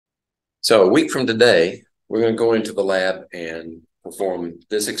So a week from today, we're going to go into the lab and perform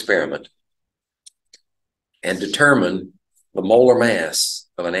this experiment and determine the molar mass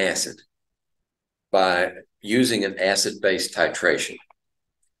of an acid by using an acid-base titration.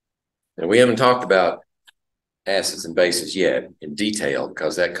 And we haven't talked about acids and bases yet in detail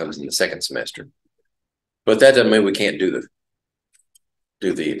because that comes in the second semester. But that doesn't mean we can't do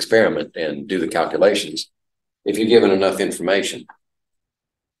the experiment and do the calculations if you're given enough information.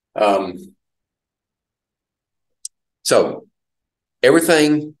 So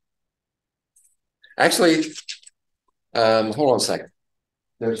everything, actually, hold on a second.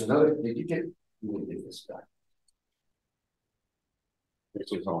 There's another, did you get this stuff? This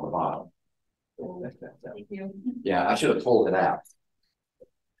was on the bottom. Thank you. Yeah, I should have pulled it out.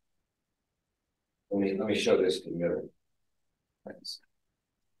 Let me show this to you.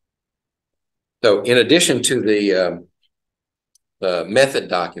 So in addition to the method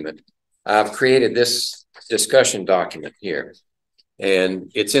document, I've created this discussion document here,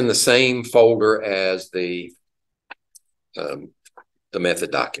 and it's in the same folder as the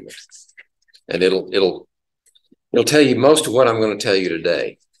method document, and it'll tell you most of what I'm going to tell you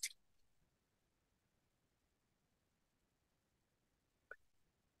today.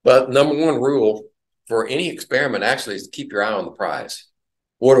 But number one rule for any experiment actually is to keep your eye on the prize.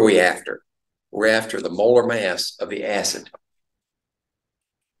 What are we after? We're after the molar mass of the acid.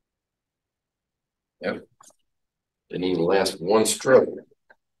 Yep. Didn't even last one stroke.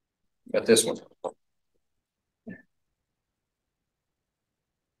 Got this one. The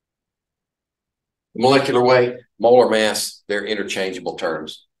molecular weight, molar mass, they're interchangeable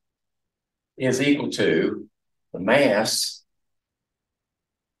terms, is equal to the mass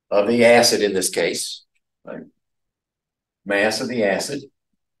of the acid in this case, right? Mass of the acid.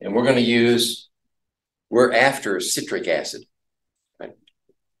 And we're after citric acid, right?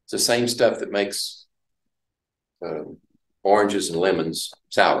 It's the same stuff that makes oranges and lemons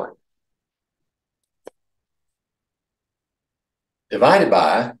sour. Divided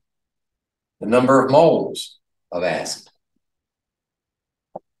by the number of moles of acid.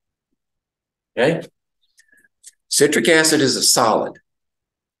 Okay? Citric acid is a solid.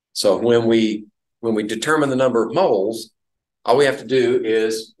 So when we determine the number of moles, all we have to do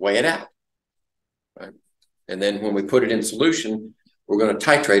is weigh it out. Right? And then when we put it in solution, we're going to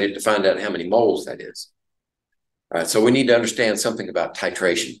titrate it to find out how many moles that is. All right, so we need to understand something about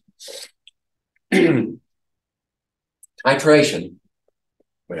titration. Titration,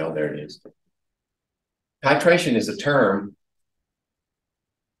 well, there it is. Titration is a term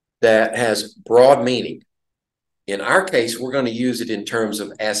that has broad meaning. In our case, we're going to use it in terms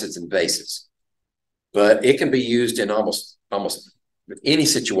of acids and bases, but it can be used in almost any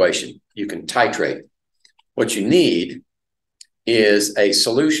situation. You can titrate. What you need is a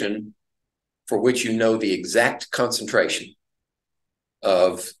solution for which you know the exact concentration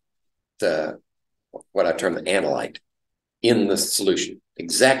of what I term the analyte in the solution,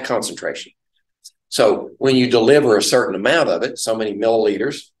 exact concentration. So when you deliver a certain amount of it, so many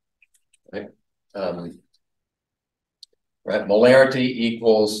milliliters, right? Right? Molarity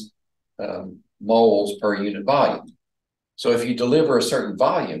equals moles per unit volume. So if you deliver a certain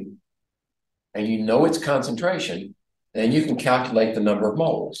volume and you know its concentration, then you can calculate the number of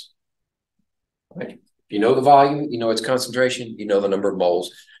moles. Right? If you know the volume, you know its concentration, you know the number of moles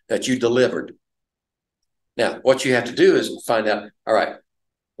that you delivered. Now, what you have to do is find out, all right,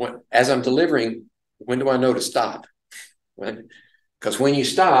 as I'm delivering, when do I know to stop? Right? Because when you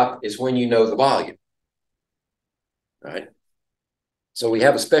stop is when you know the volume. Right? So we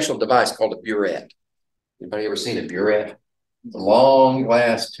have a special device called a burette. Anybody ever seen a burette? It's a long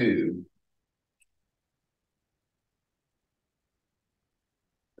glass tube.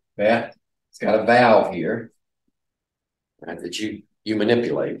 Yeah, it's got a valve here, right, that you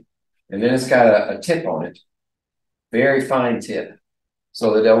manipulate. And then it's got a tip on it, very fine tip,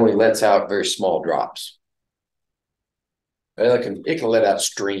 so that it only lets out very small drops. It can let out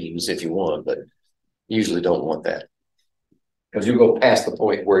streams if you want, but you usually don't want that, because you go past the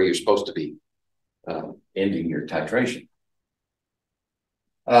point where you're supposed to be ending your titration.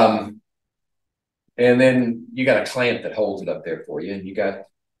 And then you got a clamp that holds it up there for you, and you got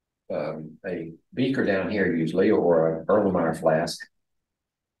a beaker down here usually, or a Erlenmeyer flask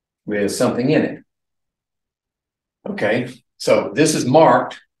with something in it. Okay, so this is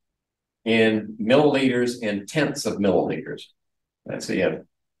marked in milliliters and tenths of milliliters. Right, so you have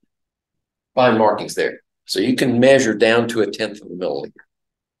fine markings there. So you can measure down to a tenth of a milliliter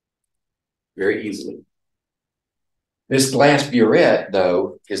very easily. This glass burette,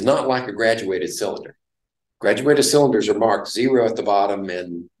 though, is not like a graduated cylinder. Graduated cylinders are marked 0 at the bottom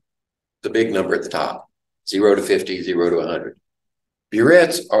and the big number at the top, 0 to 50, 0 to 100.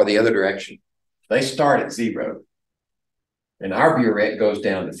 Burettes are the other direction. They start at 0. And our burette goes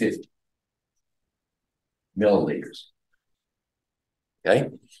down to 50 milliliters. Okay?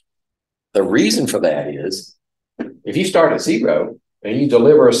 The reason for that is, if you start at 0 and you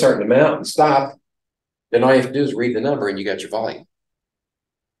deliver a certain amount and stop, then all you have to do is read the number and you got your volume.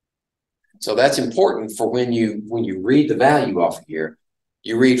 So that's important for when you read the value off of here,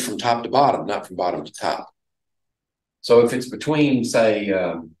 you read from top to bottom, not from bottom to top. So if it's between, say,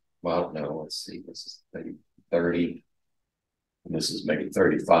 well, I don't know, let's see, this is maybe 30, and this is maybe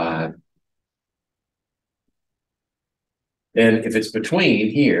 35. Then if it's between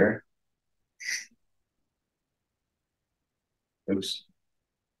here, oops,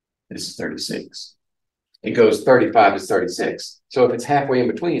 this is 36. It goes 35 to 36. So if it's halfway in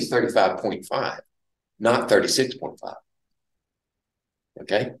between, it's 35.5, not 36.5.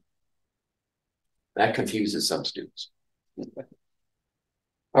 Okay? That confuses some students.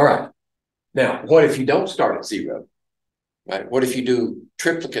 All right. Now, what if you don't start at 0? Right? What if you do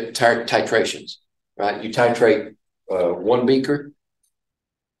triplicate titrations? Right? You titrate one beaker,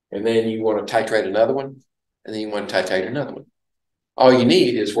 and then you want to titrate another one, and then you want to titrate another one. All you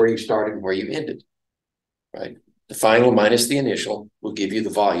need is where you started and where you ended. Right? The final minus the initial will give you the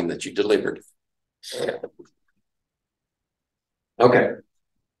volume that you delivered. Okay.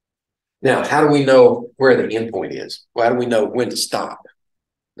 Now, how do we know where the endpoint is? Well, how do we know when to stop?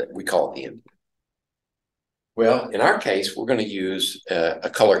 That we call it the endpoint. Well, in our case, we're going to use a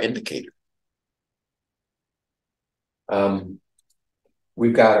color indicator.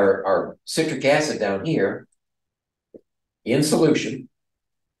 We've got our citric acid down here in solution,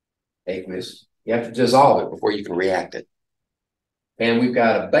 aqueous. You have to dissolve it before you can react it. And we've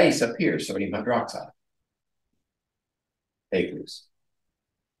got a base up here, sodium hydroxide, aqueous.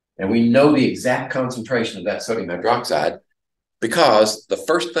 And we know the exact concentration of that sodium hydroxide because the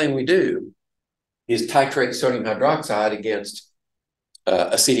first thing we do is titrate sodium hydroxide against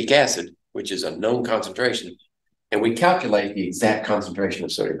acetic acid, which is a known concentration, and we calculate the exact concentration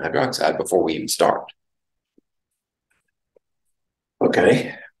of sodium hydroxide before we even start.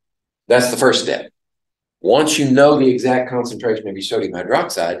 Okay, that's the first step. Once you know the exact concentration of your sodium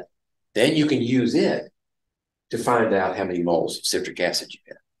hydroxide, then you can use it to find out how many moles of citric acid you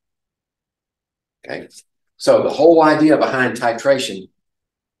have. Okay, so the whole idea behind titration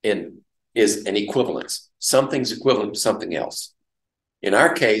is an equivalence. Something's equivalent to something else. In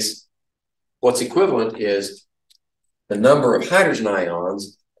our case, what's equivalent is the number of hydrogen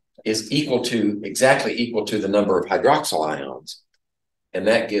ions is exactly equal to the number of hydroxyl ions, and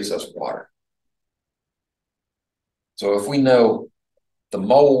that gives us water. So if we know the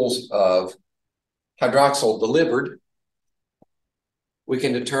moles of hydroxyl delivered, we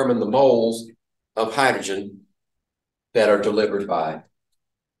can determine the moles of hydrogen that are delivered by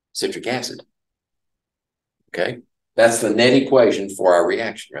citric acid. Okay, that's the net equation for our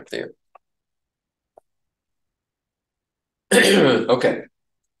reaction right there. Okay,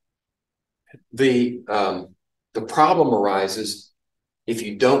 the problem arises if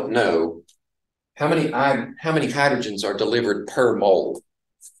you don't know how many hydrogens are delivered per mole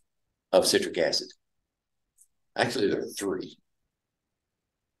of citric acid. Actually, there are 3.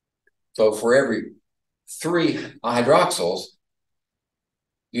 So for every 3 hydroxyls,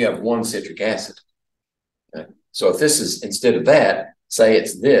 you have 1 citric acid. Okay. So if this is, instead of that, say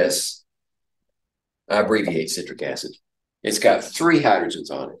it's this, I abbreviate citric acid. It's got 3 hydrogens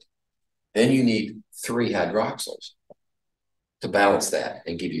on it. Then you need 3 hydroxyls to balance that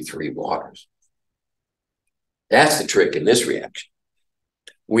and give you 3 waters. That's the trick in this reaction.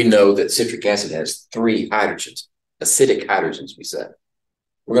 We know that citric acid has 3 hydrogens, acidic hydrogens, we said.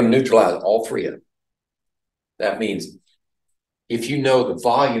 We're going to neutralize all 3 of them. That means if you know the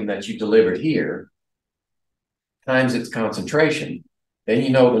volume that you delivered here times its concentration, then you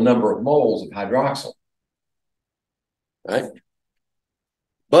know the number of moles of hydroxyl, right?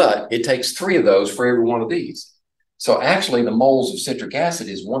 But it takes 3 of those for every one of these. So actually the moles of citric acid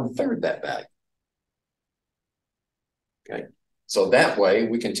is 1/3 that value. Okay, so that way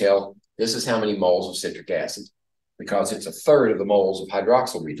we can tell this is how many moles of citric acid, because it's 1/3 of the moles of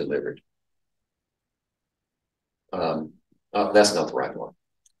hydroxyl we delivered. That's not the right one.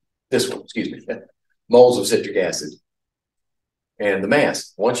 This one, excuse me. Moles of citric acid. And the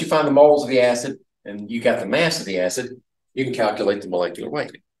mass. Once you find the moles of the acid and you got the mass of the acid, you can calculate the molecular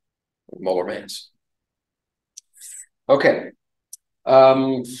weight, molar mass. Okay.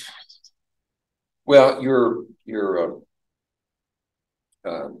 Well, your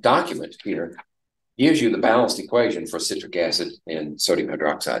document here gives you the balanced equation for citric acid and sodium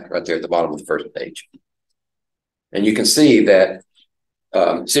hydroxide right there at the bottom of the first page. And you can see that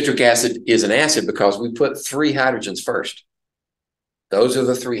citric acid is an acid because we put 3 hydrogens first. Those are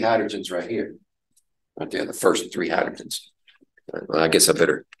the 3 hydrogens right here. Right there, the first 3 hydrogens. Well, I guess I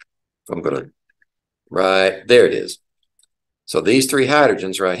better, I'm going to, right, there it is. So these 3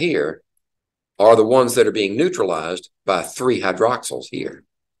 hydrogens right here are the ones that are being neutralized by 3 hydroxyls here.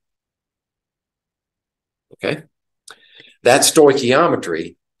 Okay? That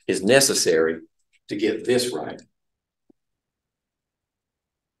stoichiometry is necessary to get this right.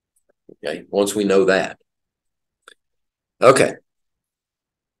 Okay, once we know that. Okay.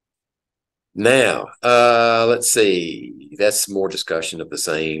 Now, let's see. That's more discussion of the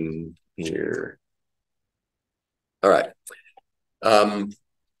same here. All right. I'm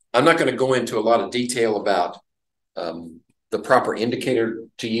not going to go into a lot of detail about the proper indicator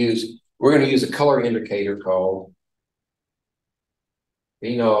to use. We're going to use a color indicator called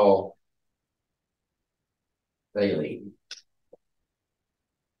phenol valine.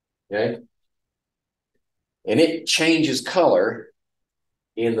 Okay. And it changes color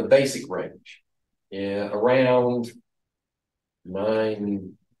in the basic range, around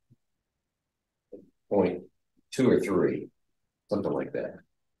 9.2 or 3, something like that.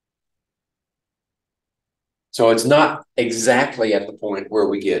 So it's not exactly at the point where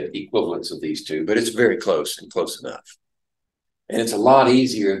we get equivalence of these two, but it's very close and close enough. And it's a lot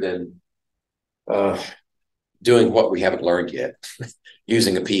easier than doing what we haven't learned yet,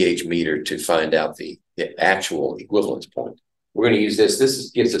 using a pH meter to find out the actual equivalence point. We're going to use this. This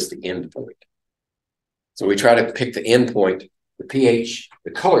gives us the end point. So we try to pick the end point. The pH,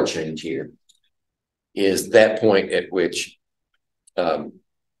 the color change here, is that point at which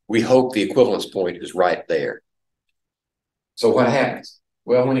we hope the equivalence point is right there. So what happens?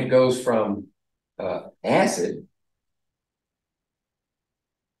 Well, when it goes from acid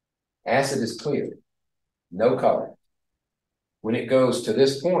is clear, no color. When it goes to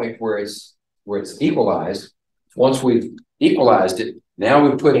this point where it's equalized, once we've equalized it, now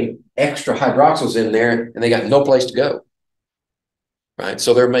we're putting extra hydroxyls in there and they got no place to go. Right?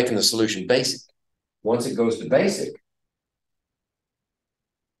 So they're making the solution basic. Once it goes to basic,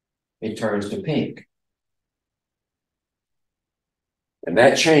 it turns to pink. And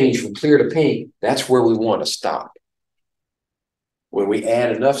that change from clear to pink, that's where we want to stop. When we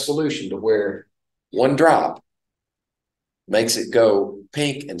add enough solution to where 1 drop makes it go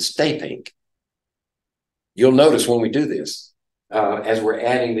pink and stay pink. You'll notice when we do this, as we're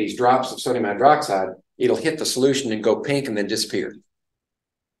adding these drops of sodium hydroxide, it'll hit the solution and go pink and then disappear.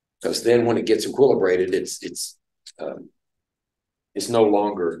 Because then when it gets equilibrated, it's no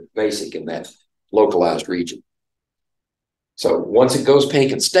longer basic in that localized region. So once it goes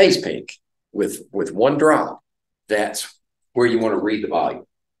pink and stays pink with 1 drop, that's where you want to read the volume.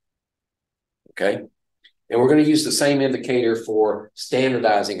 Okay? And we're going to use the same indicator for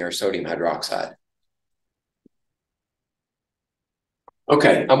standardizing our sodium hydroxide.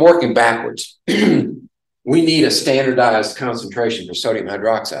 Okay, I'm working backwards. We need a standardized concentration for sodium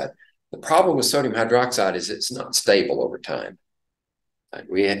hydroxide. The problem with sodium hydroxide is it's not stable over time.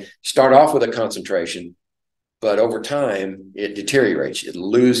 We start off with a concentration, but over time it deteriorates. It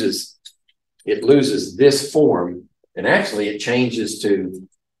loses this form, and actually it changes to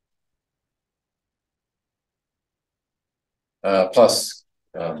plus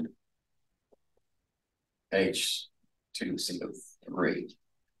H2CO3.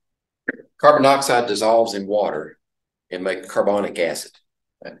 Carbon dioxide dissolves in water and makes carbonic acid.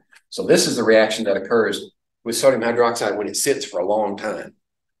 Right? So this is the reaction that occurs with sodium hydroxide when it sits for a long time.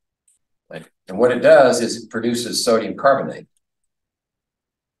 Right? And what it does is it produces sodium carbonate.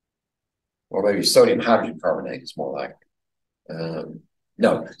 Or maybe sodium hydrogen carbonate is more like.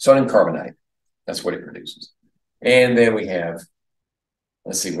 No, sodium carbonate. That's what it produces. And then we have,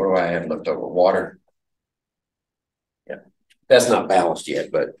 let's see, what do I have left over? Water. Yeah, that's not balanced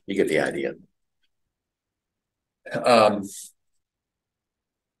yet, but you get the idea.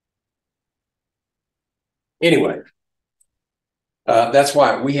 Anyway, that's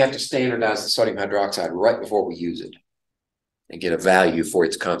why we have to standardize the sodium hydroxide right before we use it and get a value for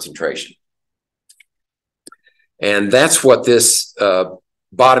its concentration. And that's what this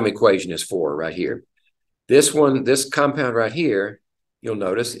bottom equation is for right here. This one, this compound right here, you'll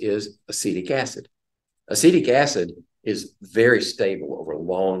notice is acetic acid. Acetic acid is very stable over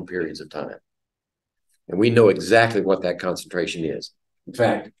long periods of time. And we know exactly what that concentration is. In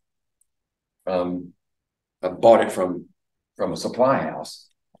fact, I bought it from a supply house,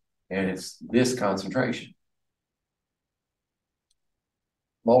 and it's this concentration.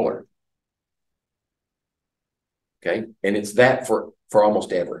 Molar. Okay, and it's that for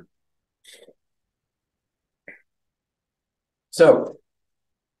almost ever. So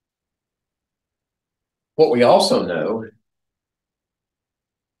what we also know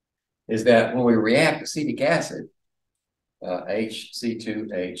is that when we react acetic acid,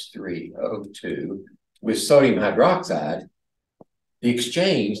 HC2H3O2, with sodium hydroxide, the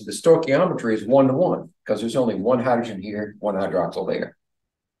exchange, the stoichiometry is 1-to-1 because there's only one hydrogen here, one hydroxyl there.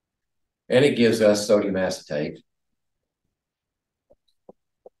 And it gives us sodium acetate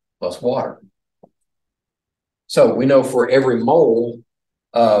plus water. So we know for every mole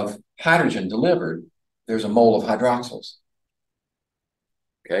of hydrogen delivered, there's a mole of hydroxyls.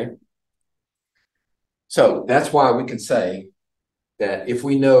 Okay. So that's why we can say that if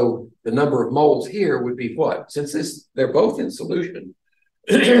we know the number of moles here would be what? Since they're both in solution,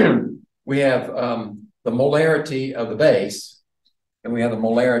 we have the molarity of the base and we have the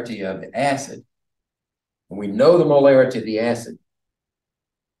molarity of the acid. And we know the molarity of the acid.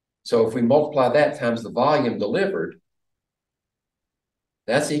 So if we multiply that times the volume delivered,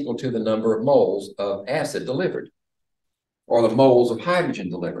 that's equal to the number of moles of acid delivered, or the moles of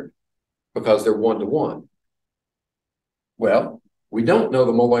hydrogen delivered, because they're 1-to-1. Well, we don't know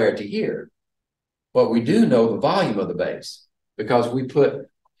the molarity here, but we do know the volume of the base, because we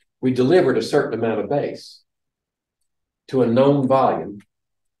delivered a certain amount of base to a known volume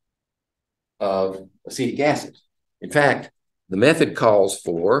of acetic acid. In fact, the method calls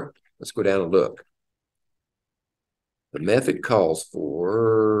for, let's go down and look. The method calls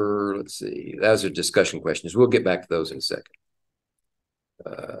for, let's see, those are discussion questions. We'll get back to those in a second.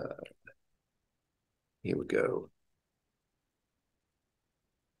 Here we go.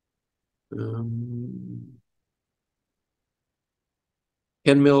 10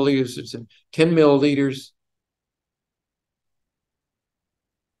 milliliters, 10 milliliters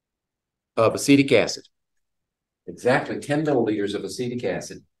of acetic acid. Exactly 10 milliliters of acetic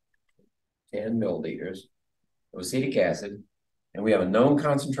acid. 10 milliliters of acetic acid. And we have a known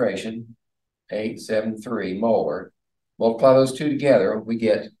concentration, 873 molar. Multiply those two together, we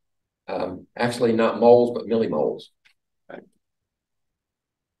get actually not moles, but millimoles. Right?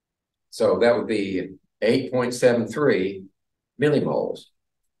 So that would be 8.73 millimoles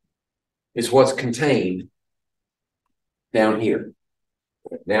is what's contained down here.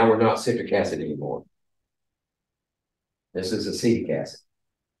 Now we're not citric acid anymore. This is acetic acid.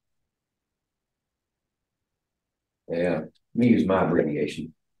 Yeah, let me use my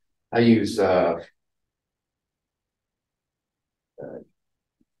abbreviation. I use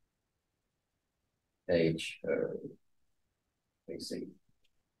H, let me see,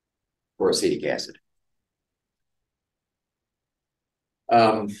 for acetic acid.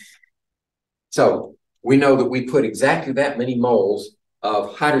 So we know that we put exactly that many moles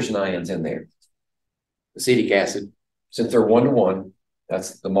of hydrogen ions in there. Acetic acid, since they're 1-to-1,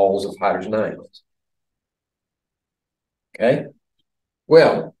 that's the moles of hydrogen ions. Okay.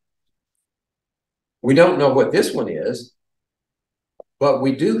 Well, we don't know what this one is, but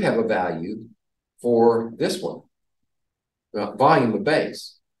we do have a value for this one, volume of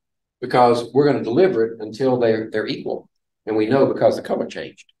base, because we're going to deliver it until they're equal. And we know because the color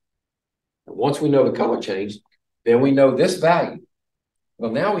changed. And once we know the color changed, then we know this value.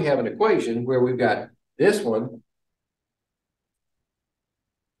 Well, now we have an equation where we've got this one.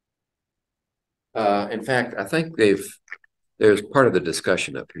 In fact, I think there's part of the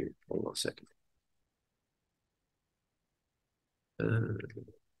discussion up here. Hold on a second.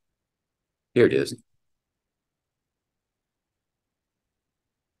 Here it is.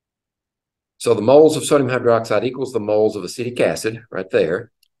 So the moles of sodium hydroxide equals the moles of acetic acid right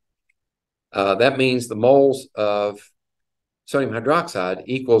there. That means the moles of sodium hydroxide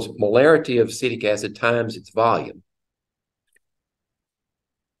equals molarity of acetic acid times its volume.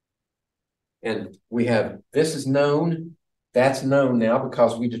 And we have, this is known, that's known now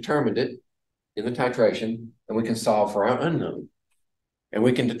because we determined it in the titration, and we can solve for our unknown. And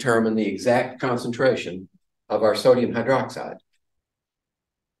we can determine the exact concentration of our sodium hydroxide.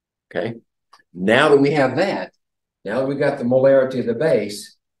 Okay. Now that we have that, now that we got the molarity of the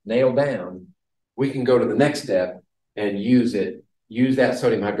base nailed down, we can go to the next step and use that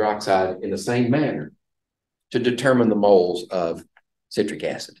sodium hydroxide in the same manner to determine the moles of citric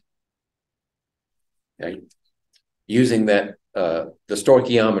acid. Okay. Using that the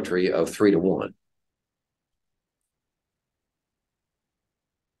stoichiometry of 3-to-1.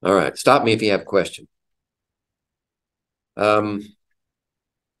 All right, stop me if you have a question.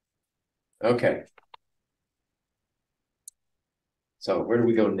 Okay. So where do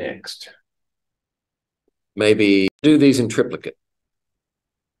we go next? Maybe do these in triplicate.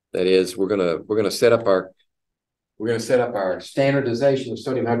 That is, we're gonna set up our we're going to set up our standardization of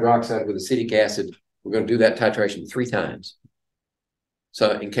sodium hydroxide with acetic acid. We're going to do that titration 3 times.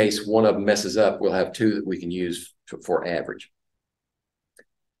 So in case one of them messes up, we'll have 2 that we can use for average.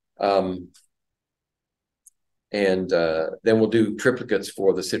 And then we'll do triplicates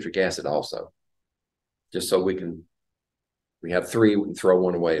for the citric acid also, just so we have 3, we can throw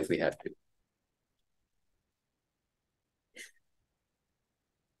 1 away if we have to.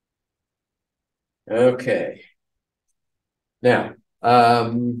 Okay. Now,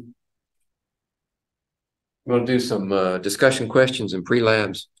 I'm going to do some discussion questions and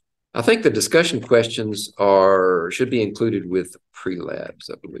pre-labs. I think the discussion questions should be included with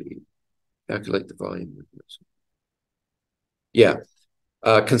pre-labs, I believe. Calculate the volume. Yeah.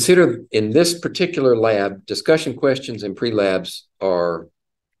 Consider in this particular lab, discussion questions and pre-labs are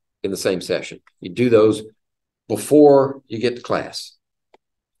in the same session. You do those before you get to class.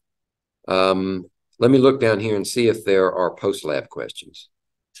 Let me look down here and see if there are post-lab questions.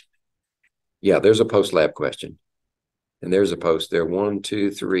 Yeah, there's a post-lab question. And there's a post there. 1, 2,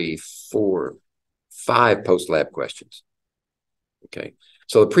 3, 4, 5 post-lab questions. Okay.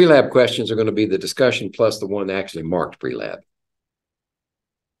 So the pre-lab questions are going to be the discussion plus the one actually marked pre-lab.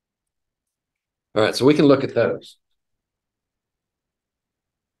 All right, so we can look at those.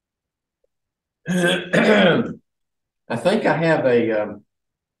 I think I have a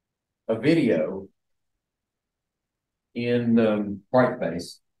video in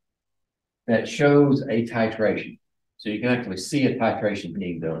Brightface that shows a titration. So you can actually see a titration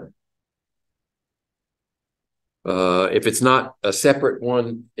being done. If it's not a separate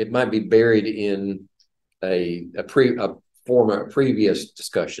one, it might be buried in a previous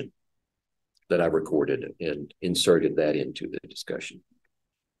discussion that I recorded and inserted that into the discussion.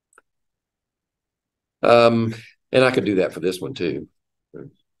 And I could do that for this one too.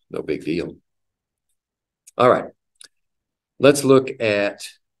 No big deal. All right. Let's look at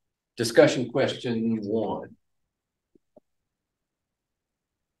discussion question 1.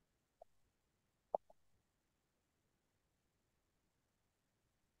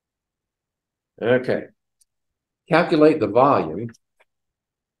 Okay. Calculate the volume.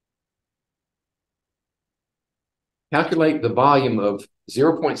 Calculate the volume of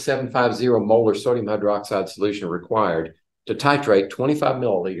 0.750 molar sodium hydroxide solution required to titrate 25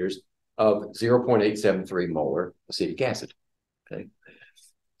 milliliters of 0.873 molar acetic acid. Okay.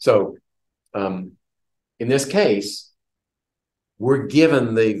 So in this case, we're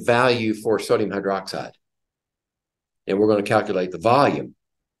given the value for sodium hydroxide. And we're going to calculate the volume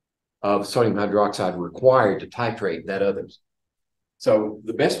of sodium hydroxide required to titrate that others. So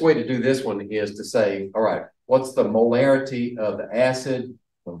the best way to do this one is to say, all right, what's the molarity of the acid,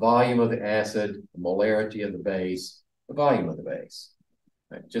 the volume of the acid, the molarity of the base, the volume of the base,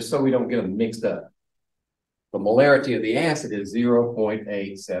 right? Just so we don't get them mixed up. The molarity of the acid is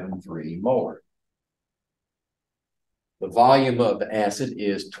 0.873 molar. The volume of the acid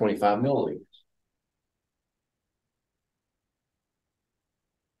is 25 milliliters.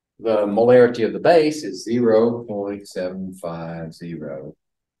 The molarity of the base is 0.750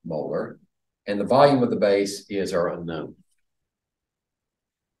 molar, and the volume of the base is our unknown.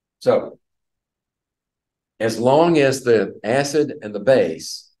 So, as long as the acid and the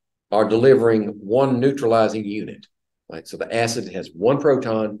base are delivering 1 neutralizing unit, right? So the acid has 1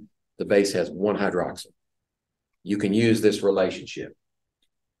 proton, the base has 1 hydroxyl. You can use this relationship.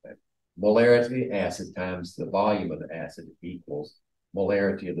 Molarity of the acid times the volume of the acid equals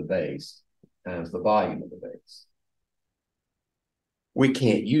molarity of the base times the volume of the base. We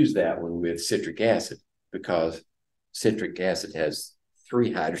can't use that one with citric acid because citric acid has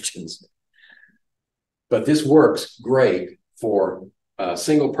 3 hydrogens. But this works great for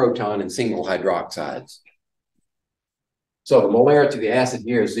single proton and single hydroxides. So the molarity of the acid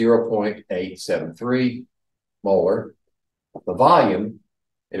here is 0.873 molar. The volume,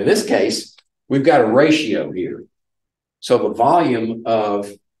 and in this case, we've got a ratio here. So the volume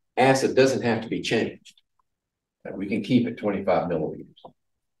of acid doesn't have to be changed. We can keep it 25 milliliters.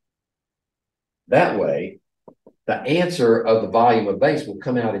 That way, the answer of the volume of base will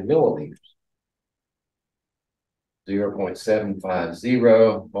come out in milliliters.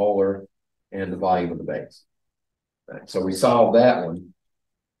 0.750 molar and the volume of the base. Right, so we solve that one.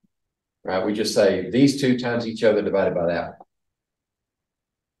 Right, we just say these 2 times each other divided by that one.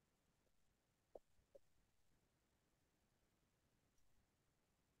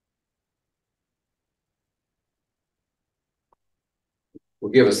 Will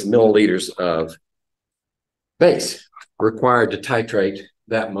give us the milliliters of base required to titrate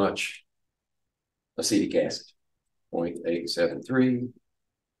that much acetic acid. 0.873,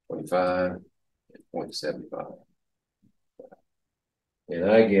 25, and 0.75. and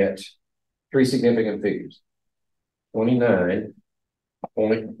I get three significant figures.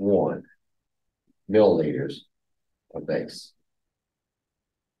 29.1 milliliters of base.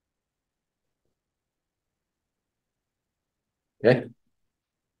 Okay.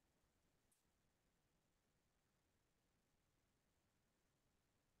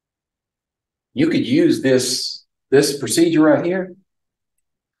 You could use this procedure right here.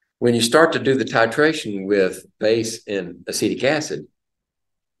 When you start to do the titration with base and acetic acid,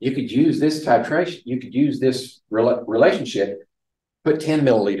 you could use this titration, you could use this relationship, put 10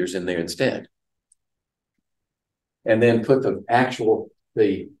 milliliters in there instead. And then put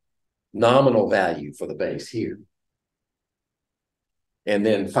the nominal value for the base here. And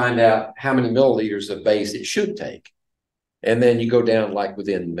then find out how many milliliters of base it should take. And then you go down like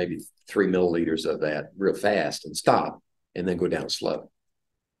within maybe 3 milliliters of that real fast and stop, and then go down slow.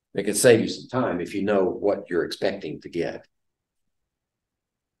 It can save you some time if you know what you're expecting to get.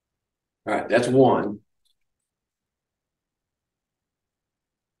 All right, that's one.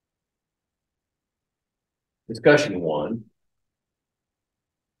 Discussion one.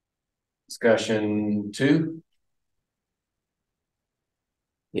 Discussion two.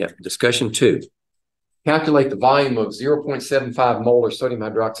 Yeah, discussion two. Calculate the volume of 0.75 molar sodium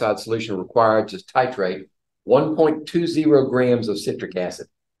hydroxide solution required to titrate 1.20 grams of citric acid.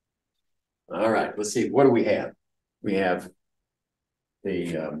 All right, let's see. What do we have? We have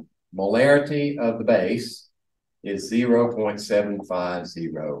the molarity of the base is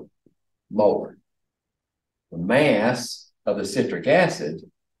 0.750 molar. The mass of the citric acid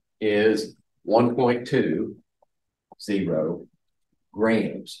is 1.20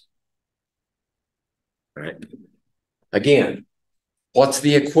 grams. All right. Again, what's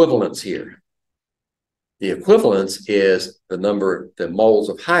the equivalence here? The equivalence is the moles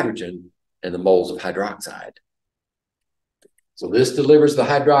of hydrogen and the moles of hydroxide. So this delivers the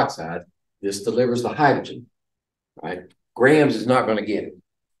hydroxide, this delivers the hydrogen, right? Grams is not going to get it.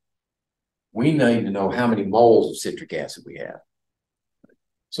 We need to know how many moles of citric acid we have.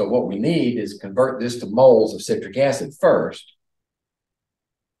 So what we need is convert this to moles of citric acid first.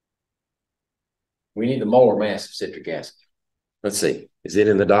 We need the molar mass of citric acid. Let's see. Is it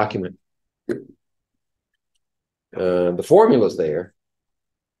in the document? The formula's there.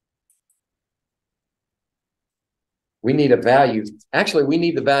 We need a value. Actually, we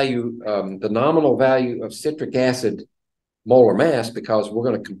need the value, the nominal value of citric acid molar mass, because we're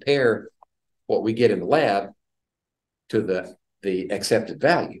going to compare what we get in the lab to the accepted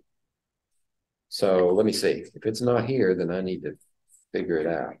value. So let me see. If it's not here, then I need to figure it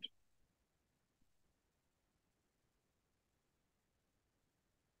out.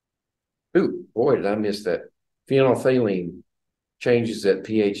 Ooh, boy, did I miss that. Phenolphthalein changes at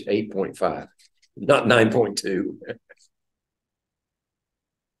pH 8.5, not 9.2.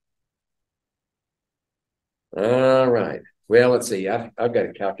 All right. Well, let's see. I've got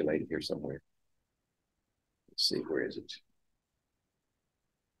it calculated here somewhere. Let's see. Where is it?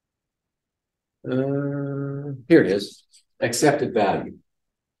 Here it is. Accepted value.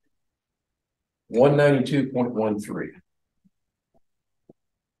 192.13.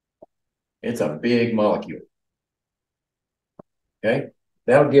 It's a big molecule. Okay.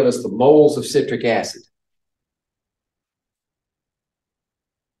 That'll give us the moles of citric acid.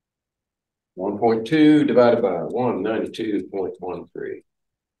 1.2 divided by 192.13.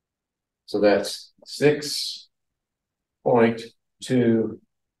 So that's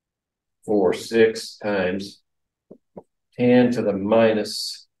 6.246 times 10 to the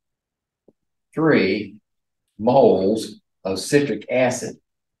minus 3 moles of citric acid.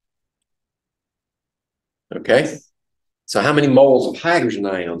 Okay. So how many moles of hydrogen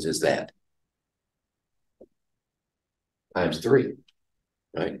ions is that? Times 3,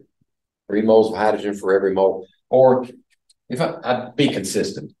 right? 3 moles of hydrogen for every mole. Or if I'd be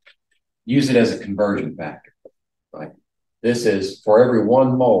consistent, use it as a conversion factor, right? This is for every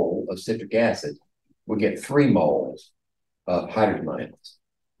 1 mole of citric acid, we get 3 moles of hydrogen ions.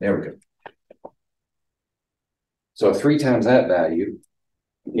 There we go. So 3 times that value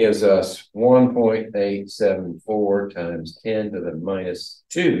gives us 1.874 times 10 to the minus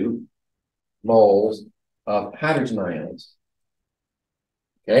 2 moles of hydrogen ions.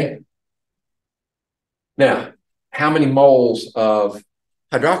 Okay. Now, how many moles of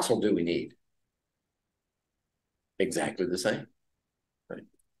hydroxyl do we need? Exactly the same. Right.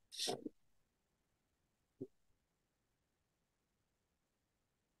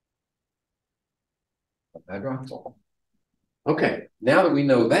 Hydroxyl. Okay, now that we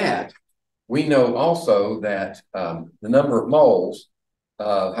know that, we know also that the number of moles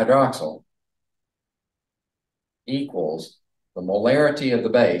of hydroxyl equals the molarity of the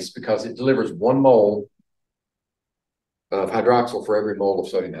base, because it delivers 1 mole of hydroxyl for every mole of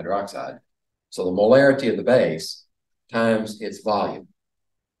sodium hydroxide. So the molarity of the base times its volume.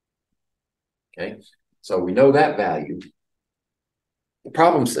 Okay, so we know that value. The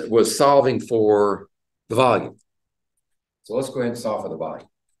problem was solving for the volume. So let's go ahead and solve for the volume.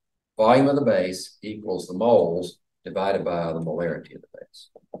 Volume of the base equals the moles divided by the molarity of the base.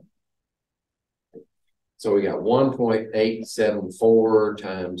 So we got 1.874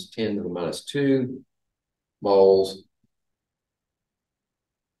 times 10 to the minus 2 moles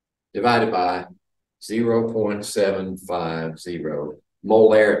divided by 0.750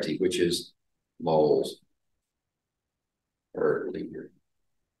 molarity, which is moles per liter.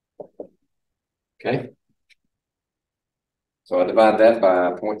 Okay. So I divide that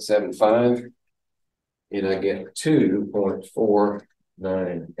by 0.75 and I get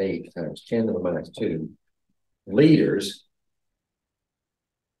 2.498 times 10 to the minus 2 liters.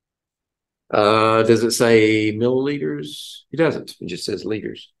 Does it say milliliters? It doesn't. It just says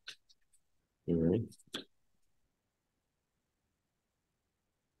liters. All right.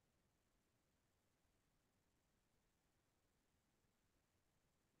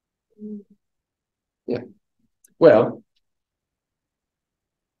 Yeah. Well,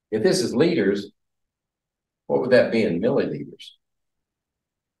 if this is liters, what would that be in milliliters?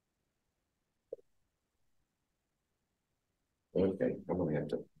 Okay, I'm going to have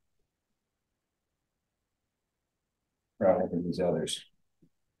to try these others.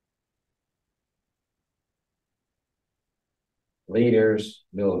 Liters,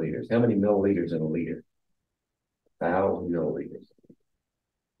 milliliters. How many milliliters in a liter? 1,000 milliliters.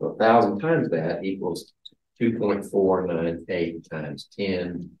 So 1,000 times that equals 2.498 times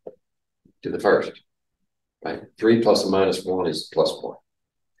 10 to the first. Right? 3 plus or minus 1 is plus 1.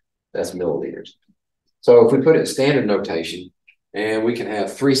 That's milliliters. So if we put it in standard notation, and we can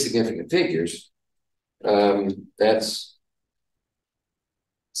have 3 significant figures, that's, let's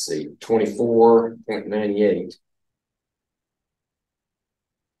see, 24.98.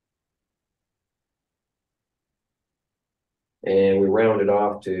 And we round it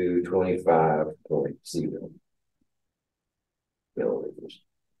off to 25.0 milliliters.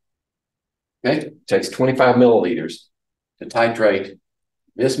 Okay, it takes 25 milliliters to titrate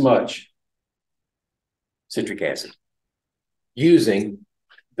this much citric acid using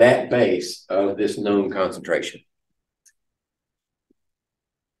that base of this known concentration.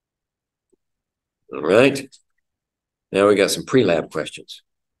 All right. Now we got some pre-lab questions.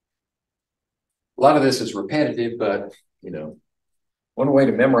 A lot of this is repetitive, but one way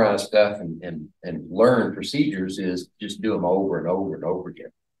to memorize stuff and learn procedures is just do them over and over and over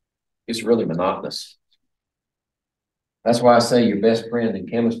again. It's really monotonous. That's why I say your best friend in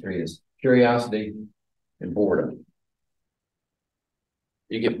chemistry is curiosity and boredom.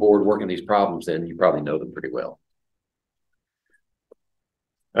 You get bored working these problems, then you probably know them pretty well.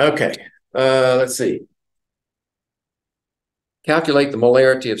 Okay, let's see. Calculate the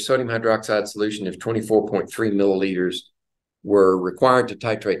molarity of sodium hydroxide solution if 24.3 milliliters were required to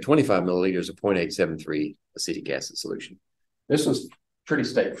titrate 25 milliliters of 0.873 acetic acid solution. This was pretty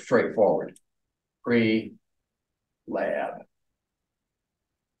straightforward. Pre-lab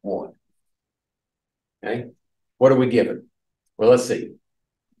 1. Okay, what are we given? Well, let's see.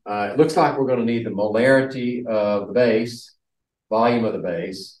 It looks like we're going to need the molarity of the base, volume of the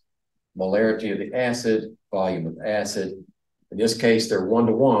base, molarity of the acid, volume of acid. In this case, they're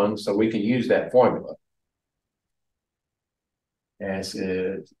 1-to-1, so we can use that formula.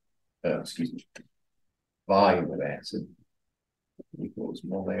 Acid, volume of acid equals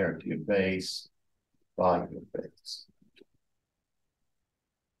molarity of base, volume of base.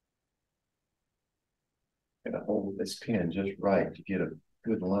 Gotta hold this pen just right to get a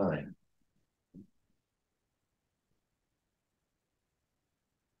good line.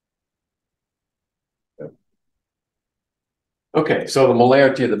 Okay, so the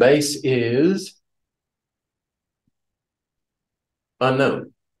molarity of the base is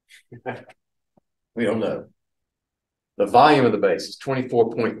unknown. We don't know. The volume of the base is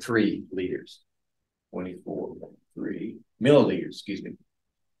 24.3 liters. 24.3 milliliters, excuse me.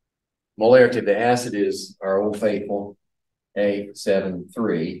 Molarity of the acid is our old faithful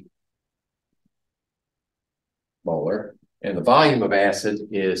 873 molar. And the volume of acid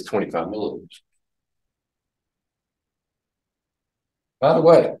is 25 milliliters. By the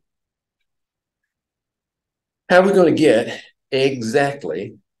way, how are we going to get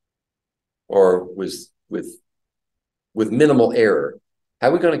exactly, or with minimal error, how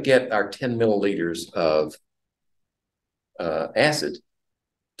are we going to get our 10 milliliters of acid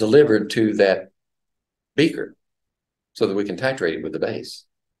delivered to that beaker? so that we can titrate it with the base.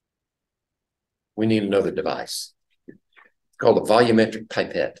 We need another device. It's called a volumetric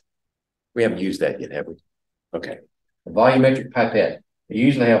pipette. We haven't used that yet, have we? Okay. A volumetric pipette. They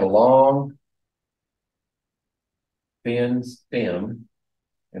usually have a long, thin stem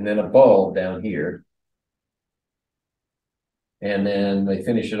and then a bulb down here. And then they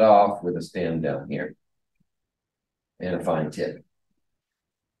finish it off with a stem down here and a fine tip.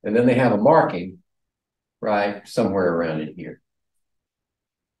 And then they have a marking right somewhere around in here.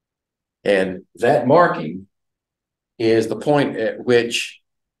 And that marking is the point at which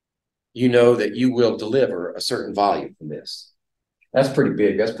you know that you will deliver a certain volume from this. That's pretty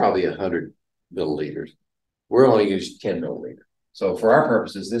big. That's probably 100 milliliters. We're only using 10 milliliters. So for our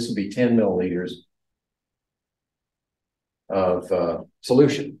purposes, this would be 10 milliliters of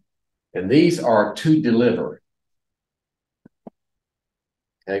solution. And these are to deliver.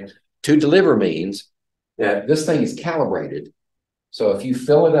 Okay. To deliver means that this thing is calibrated. So if you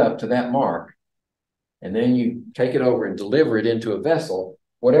fill it up to that mark, and then you take it over and deliver it into a vessel,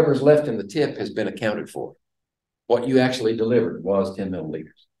 whatever's left in the tip has been accounted for. What you actually delivered was 10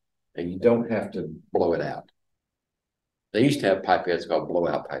 milliliters. And you don't have to blow it out. They used to have pipettes called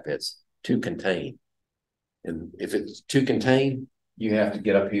blowout pipettes to contain. And if it's to contain, you have to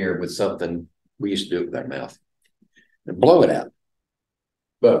get up here with something. We used to do it with our mouth and blow it out.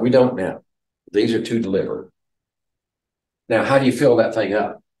 But we don't now. These are to deliver. Now, how do you fill that thing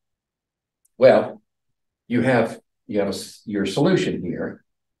up? Well, you have your solution here,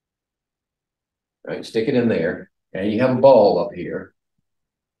 right? Stick it in there, and you have a bulb up here.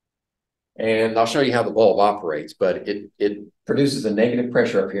 And I'll show you how the bulb operates, but it produces a negative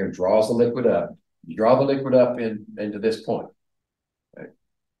pressure up here and draws the liquid up. You draw the liquid up into this point. Right?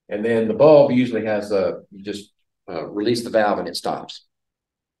 And then the bulb usually has you just release the valve and it stops.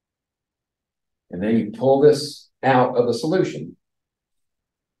 And then you pull this out of the solution.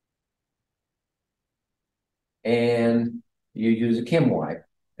 And you use a CHEM wipe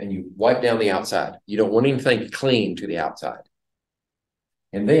and you wipe down the outside. You don't want anything clean to the outside.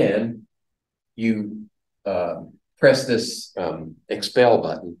 And then you press this expel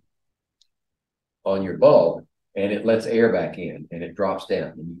button on your bulb and it lets air back in and it drops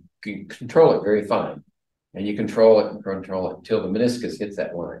down. And you can control it very fine. And you control it until the meniscus hits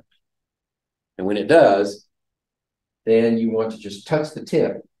that line. And when it does, then you want to just touch the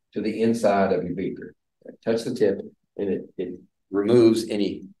tip to the inside of your beaker. Touch the tip and it removes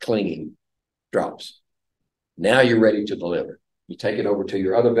any clinging drops. Now you're ready to deliver. You take it over to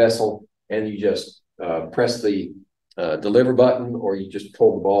your other vessel and you just press the deliver button, or you just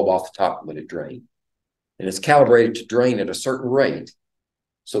pull the bulb off the top and let it drain. And it's calibrated to drain at a certain rate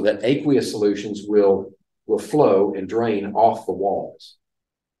so that aqueous solutions will flow and drain off the walls.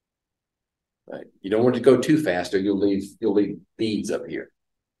 Right? You don't want it to go too fast or you'll leave beads up here.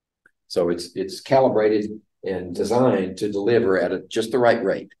 So it's calibrated and designed to deliver at just the right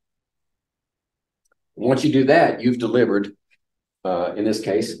rate. Once you do that, you've delivered, in this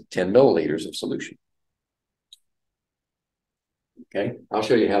case, 10 milliliters of solution. Okay, I'll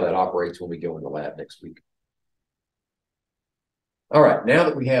show you how that operates when we go in the lab next week. All right, now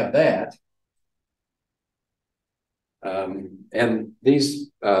that we have that, and these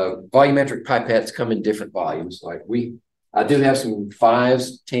volumetric pipettes come in different volumes. Like I do have some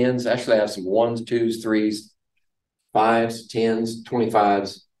 5s, 10s. Actually, I have some 1s, 2s, 3s, 5s, 10s,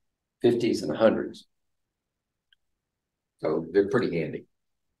 25s, 50s, and 100s. So they're pretty handy.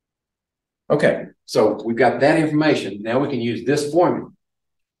 Okay, so we've got that information. Now we can use this formula. All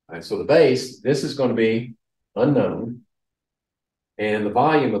right, so the base, this is going to be unknown. And the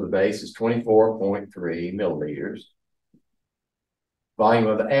volume of the base is 24.3 milliliters. Volume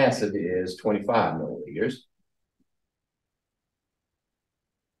of the acid is 25 milliliters.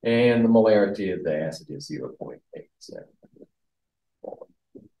 And the molarity of the acid is 0.87.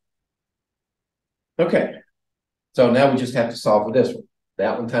 Okay, so now we just have to solve for this one.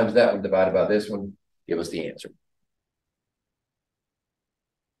 That one times that one divided by this one, give us the answer.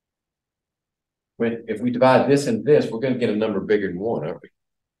 If we divide this and this, we're going to get a number bigger than 1, aren't we?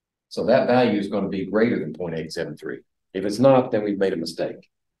 So that value is going to be greater than 0.873. If it's not, then we've made a mistake.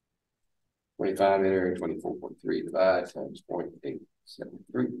 25 enter, 24.3 divide times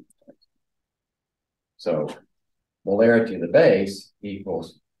 0.873. So molarity of the base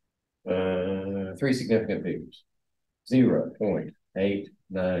equals 3 significant figures.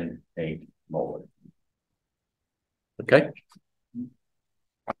 0.898 molar. Okay.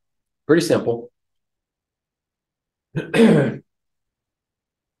 Pretty simple.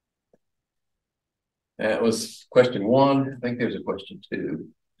 That was question 1. I think there's a question 2.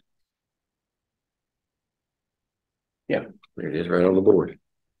 Yeah, there it is right on the board.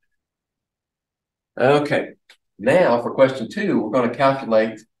 Okay, now for question 2, we're going to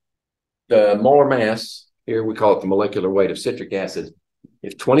calculate the molar mass. Here we call it the molecular weight of citric acid.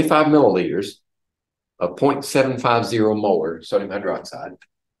 It's 25 milliliters of 0.750 molar sodium hydroxide.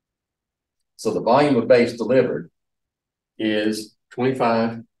 So the volume of base delivered is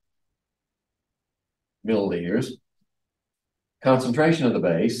 25 milliliters. Concentration of the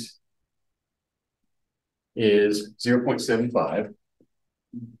base is 0.75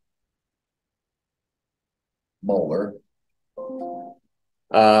 molar.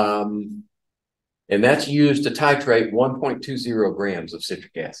 And that's used to titrate 1.20 grams of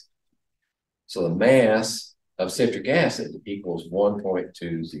citric acid. So the mass of citric acid equals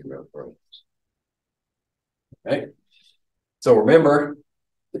 1.20 grams. Okay. So remember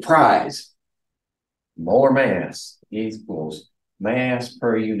the prize. Molar mass equals mass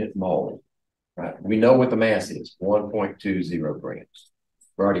per unit mole. Right? We know what the mass is, 1.20 grams.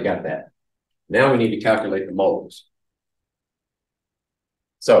 We already got that. Now we need to calculate the moles.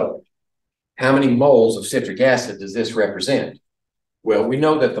 So how many moles of citric acid does this represent? Well, we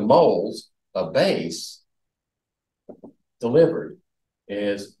know that the moles of base delivered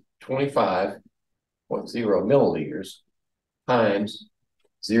is 25.0 milliliters times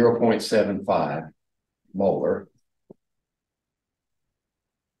 0.75 molar.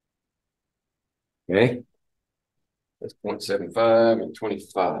 Okay, that's 0.75 and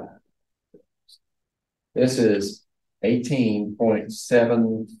 25. This is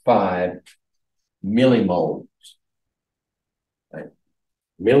 18.75 millimoles. Right?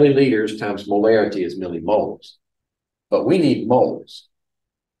 Milliliters times molarity is millimoles. But we need moles.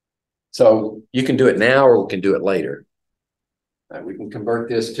 So you can do it now or we can do it later. Right? We can convert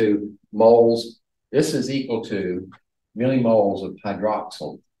this to moles. This is equal to millimoles of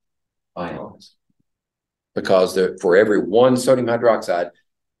hydroxyl ions. Because for every 1 sodium hydroxide,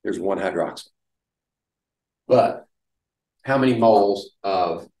 there's 1 hydroxyl. But how many moles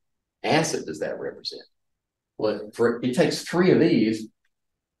of acid does that represent? Well, it takes 3 of these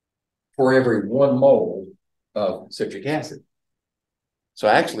for every 1 mole of citric acid. So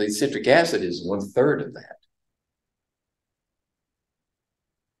actually, citric acid is 1/3 of that.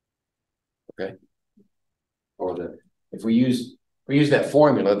 Okay. Or if we use that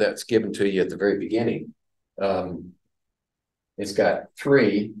formula that's given to you at the very beginning, it's got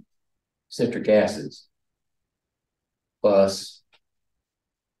 3 citric acids plus,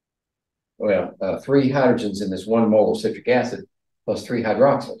 3 hydrogens in this 1 mole of citric acid plus 3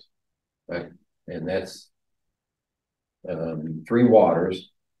 hydroxyls, right? And that's 3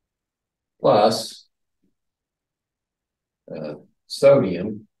 waters plus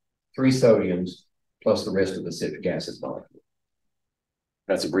sodium, 3 sodiums plus the rest of the citric acid molecule.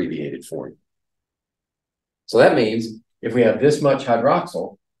 That's abbreviated for you. So that means if we have this much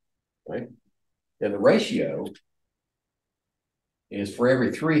hydroxyl, right, then the ratio is for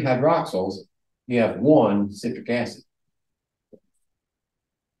every 3 hydroxyls, you have 1 citric acid.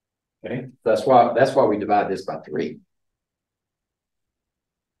 Okay, that's why we divide this by 3.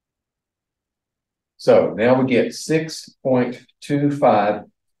 So now we get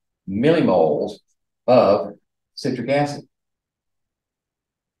 6.25 millimoles of citric acid.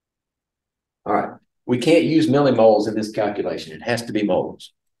 All right, we can't use millimoles in this calculation. It has to be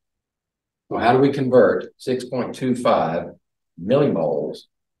moles. So how do we convert 6.25 millimoles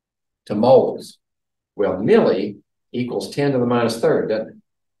to moles? Well, milli equals 10 to the minus third, doesn't it?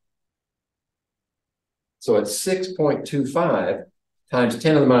 So it's 6.25 times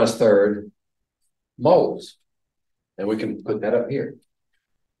 10 to the minus third moles. And we can put that up here.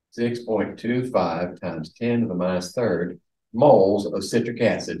 6.25 times 10 to the minus third moles of citric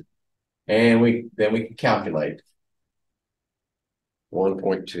acid. And then we can calculate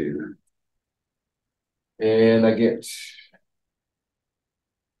 1.2. And I get,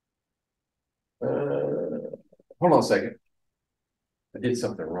 hold on a second. I did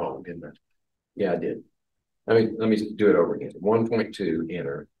something wrong, didn't I? Yeah, I did. Let me do it over again. 1.2,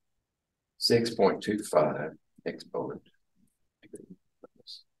 enter. 6.25 exponent.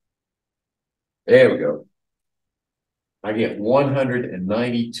 There we go. I get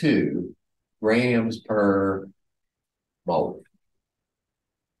 192 grams per mole.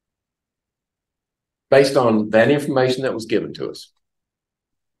 Based on that information that was given to us.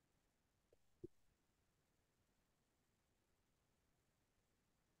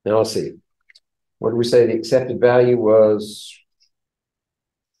 Now let's see. What did we say the accepted value was?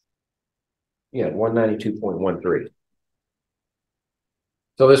 Yeah, 192.13.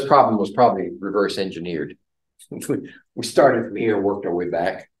 So this problem was probably reverse engineered. We started from here and worked our way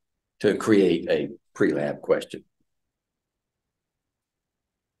back to create a pre-lab question.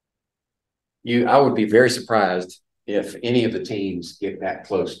 I would be very surprised if any of the teams get that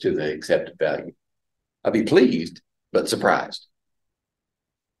close to the accepted value. I'd be pleased, but surprised.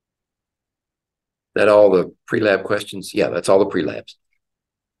 That all the pre-lab questions? Yeah, that's all the pre-labs.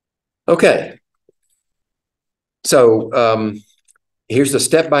 Okay. So here's the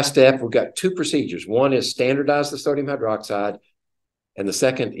step-by-step. We've got two procedures. One is standardize the sodium hydroxide, and the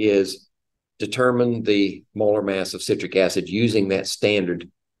second is determine the molar mass of citric acid using that standard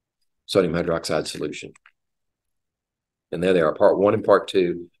sodium hydroxide solution. And there they are, part one and part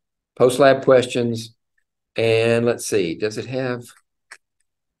two. Post-lab questions. And let's see, does it have...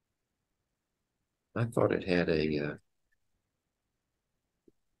 I thought it had a...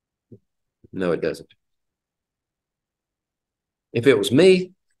 No, it doesn't. If it was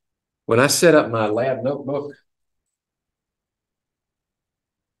me, when I set up my lab notebook,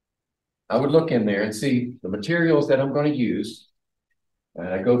 I would look in there and see the materials that I'm going to use. And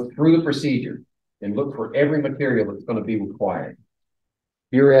I go through the procedure and look for every material that's going to be required.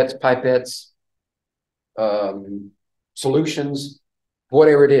 Burettes, pipettes, solutions,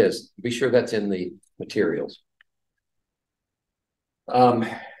 whatever it is, be sure that's in the materials.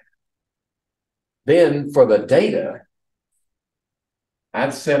 Then for the data,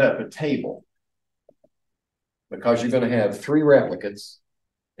 I'd set up a table because you're going to have 3 replicates,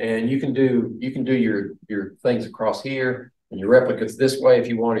 and you can do your things across here and your replicates this way if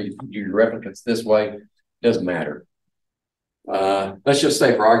you want to. You can do your replicates this way. Doesn't matter. Let's just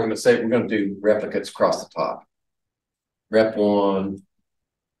say, for argument's sake, we're going to do replicates across the top. Rep 1,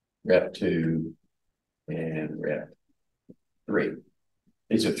 Rep 2, and Rep 3.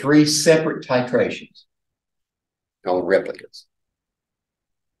 These are 3 separate titrations called replicates.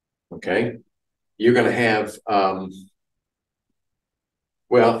 Okay. You're going to have,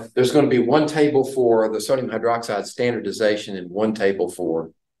 well, there's going to be one table for the sodium hydroxide standardization and one table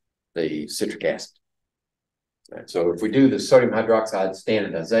for the citric acid. Right, so if we do the sodium hydroxide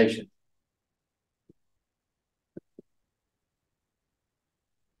standardization,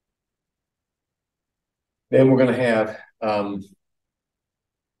 then we're going to have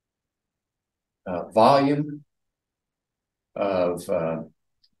volume of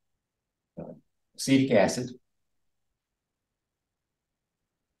acetic acid,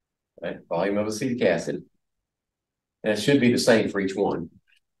 right? Volume of acetic acid, and it should be the same for each one.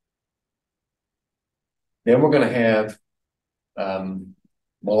 Then we're going to have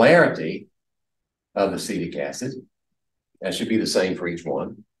molarity of acetic acid. That should be the same for each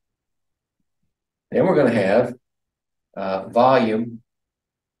one. Then we're going to have volume,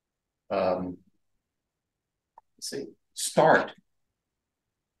 let's see, start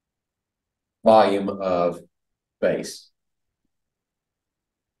volume of base,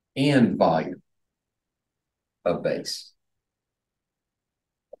 end volume of base.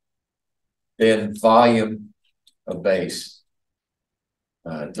 Then volume of base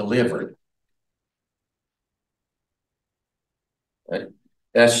delivered. Right?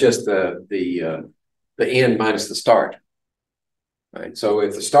 That's just the end minus the start. Right? So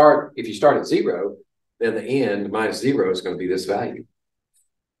if you start at 0, then the end minus 0 is going to be this value.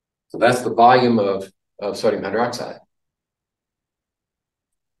 So that's the volume of sodium hydroxide.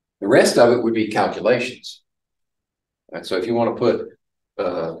 The rest of it would be calculations. Right? So if you want to put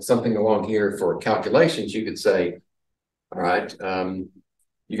something along here for calculations, you could say, all right,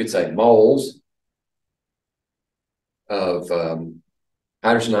 you could say moles of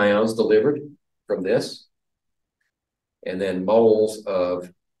hydrogen ions delivered from this, and then moles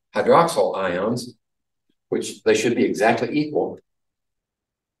of hydroxyl ions, which they should be exactly equal.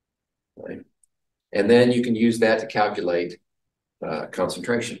 Right? And then you can use that to calculate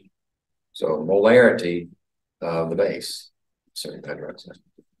concentration. So molarity of the base, sodium hydroxide.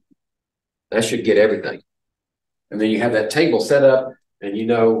 That should get everything. And then you have that table set up, and you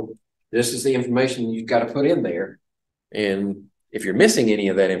know this is the information you've got to put in there. And if you're missing any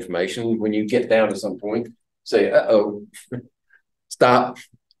of that information, when you get down to some point, say, uh-oh, stop,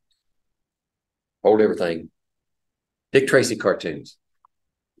 hold everything. Dick Tracy cartoons.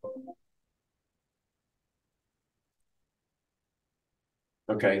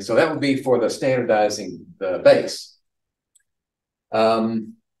 Okay, so that would be for the standardizing the base.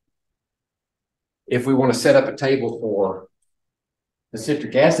 If we want to set up a table for the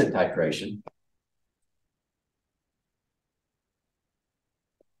citric acid titration,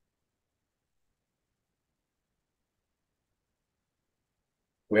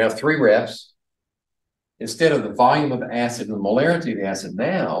 we have 3 reps. Instead of the volume of the acid and the molarity of the acid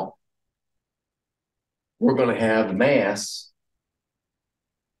now, we're going to have the mass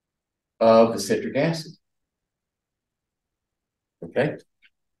of the citric acid. Okay.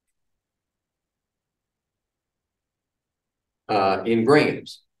 in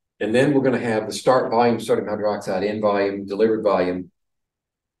grams. And then we're going to have the start volume of sodium hydroxide, end volume, delivered volume,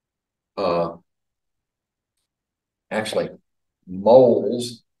 actually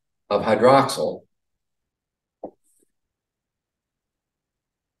moles of hydroxyl.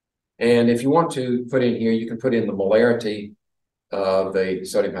 And if you want to put in here, you can put in the molarity of the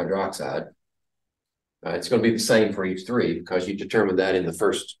sodium hydroxide. It's going to be the same for each three because you determined that in the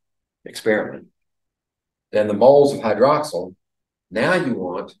first experiment. Then the moles of hydroxyl, now you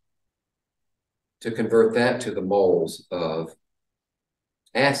want to convert that to the moles of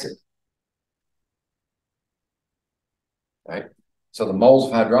acid. Right? So the moles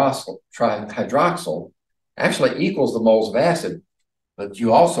of hydroxyl actually equals the moles of acid, but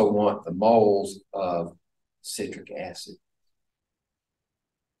you also want the moles of citric acid,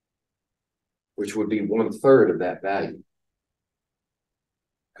 which would be 1/3 of that value.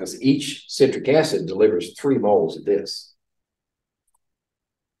 Because each citric acid delivers 3 moles of this.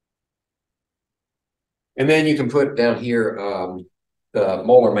 And then you can put down here the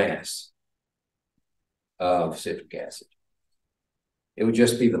molar mass of citric acid. It would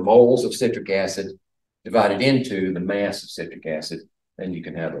just be the moles of citric acid divided into the mass of citric acid, and you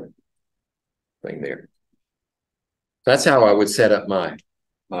can have a thing there. That's how I would set up my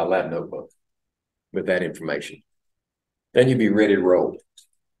lab notebook with that information. Then you'd be ready to roll.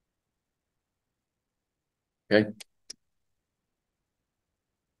 Okay.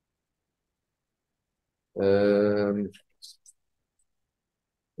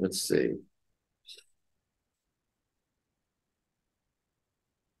 Let's see.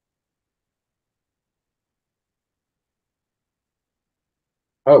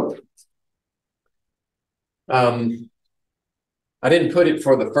 Oh, I didn't put it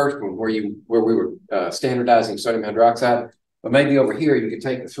for the first one where we were standardizing sodium hydroxide, but maybe over here you could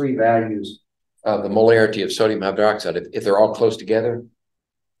take the 3 values of the molarity of sodium hydroxide if they're all close together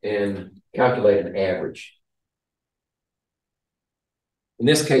and calculate an average. In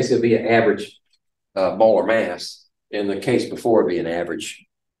this case, it'd be an average molar mass. In the case before, it'd be an average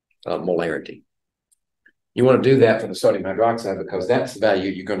molarity. You want to do that for the sodium hydroxide because that's the value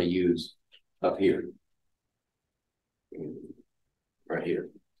you're going to use up here. Right here.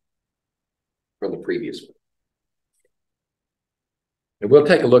 For the previous one. And we'll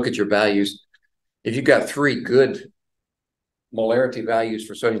take a look at your values. If you've got 3 good molarity values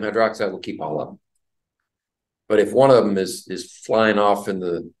for sodium hydroxide, we'll keep all of them. But if one of them is flying off in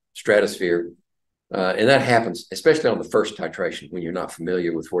the stratosphere, and that happens, especially on the first titration, when you're not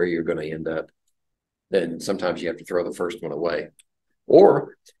familiar with where you're going to end up, then sometimes you have to throw the first one away.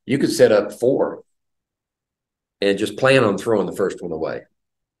 Or you could set up 4 and just plan on throwing the first one away.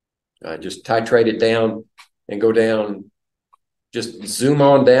 Just titrate it down and go down. Just zoom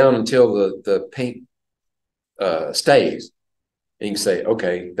on down until the pink stays. And you can say,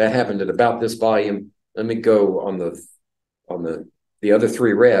 okay, that happened at about this volume. Let me go on the other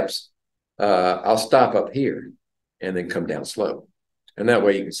 3 reps. I'll stop up here and then come down slow. And that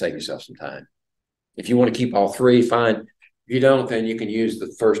way you can save yourself some time. If you want to keep all 3, fine. If you don't, then you can use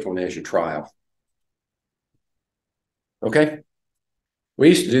the first one as your trial. Okay? We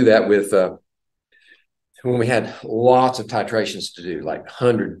used to do that with when we had lots of titrations to do, like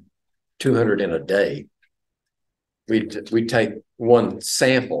 100, 200 in a day. We'd take one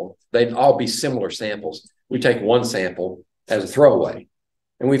sample. They'd all be similar samples. We'd take one sample as a throwaway,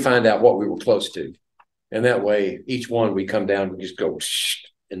 and we find out what we were close to. And that way, each one we come down, we just go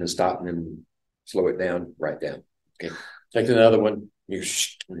and then stop and then slow it down, right down. Okay, take another one.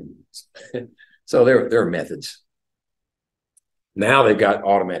 So there are methods. Now they've got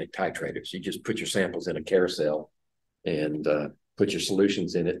automatic titrators. You just put your samples in a carousel and put your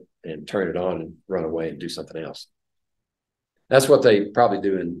solutions in it and turn it on and run away and do something else. That's what they probably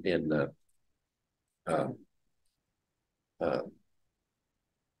do in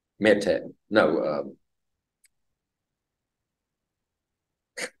MedTech. No,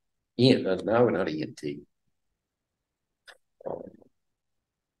 no, not ENT.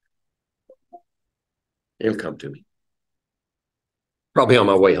 It'll come to me. Probably on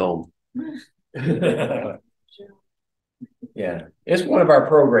my way home. Yeah, it's one of our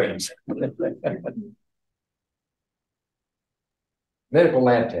programs. Medical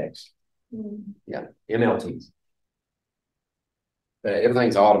lab techs. Yeah, MLTs.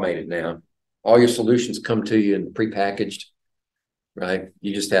 Everything's automated now. All your solutions come to you in prepackaged, right?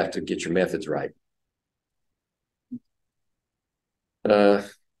 You just have to get your methods right. And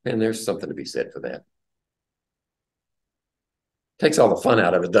there's something to be said for that. Takes all the fun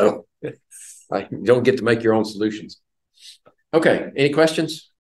out of it, though. Right? You don't get to make your own solutions. Okay, any questions?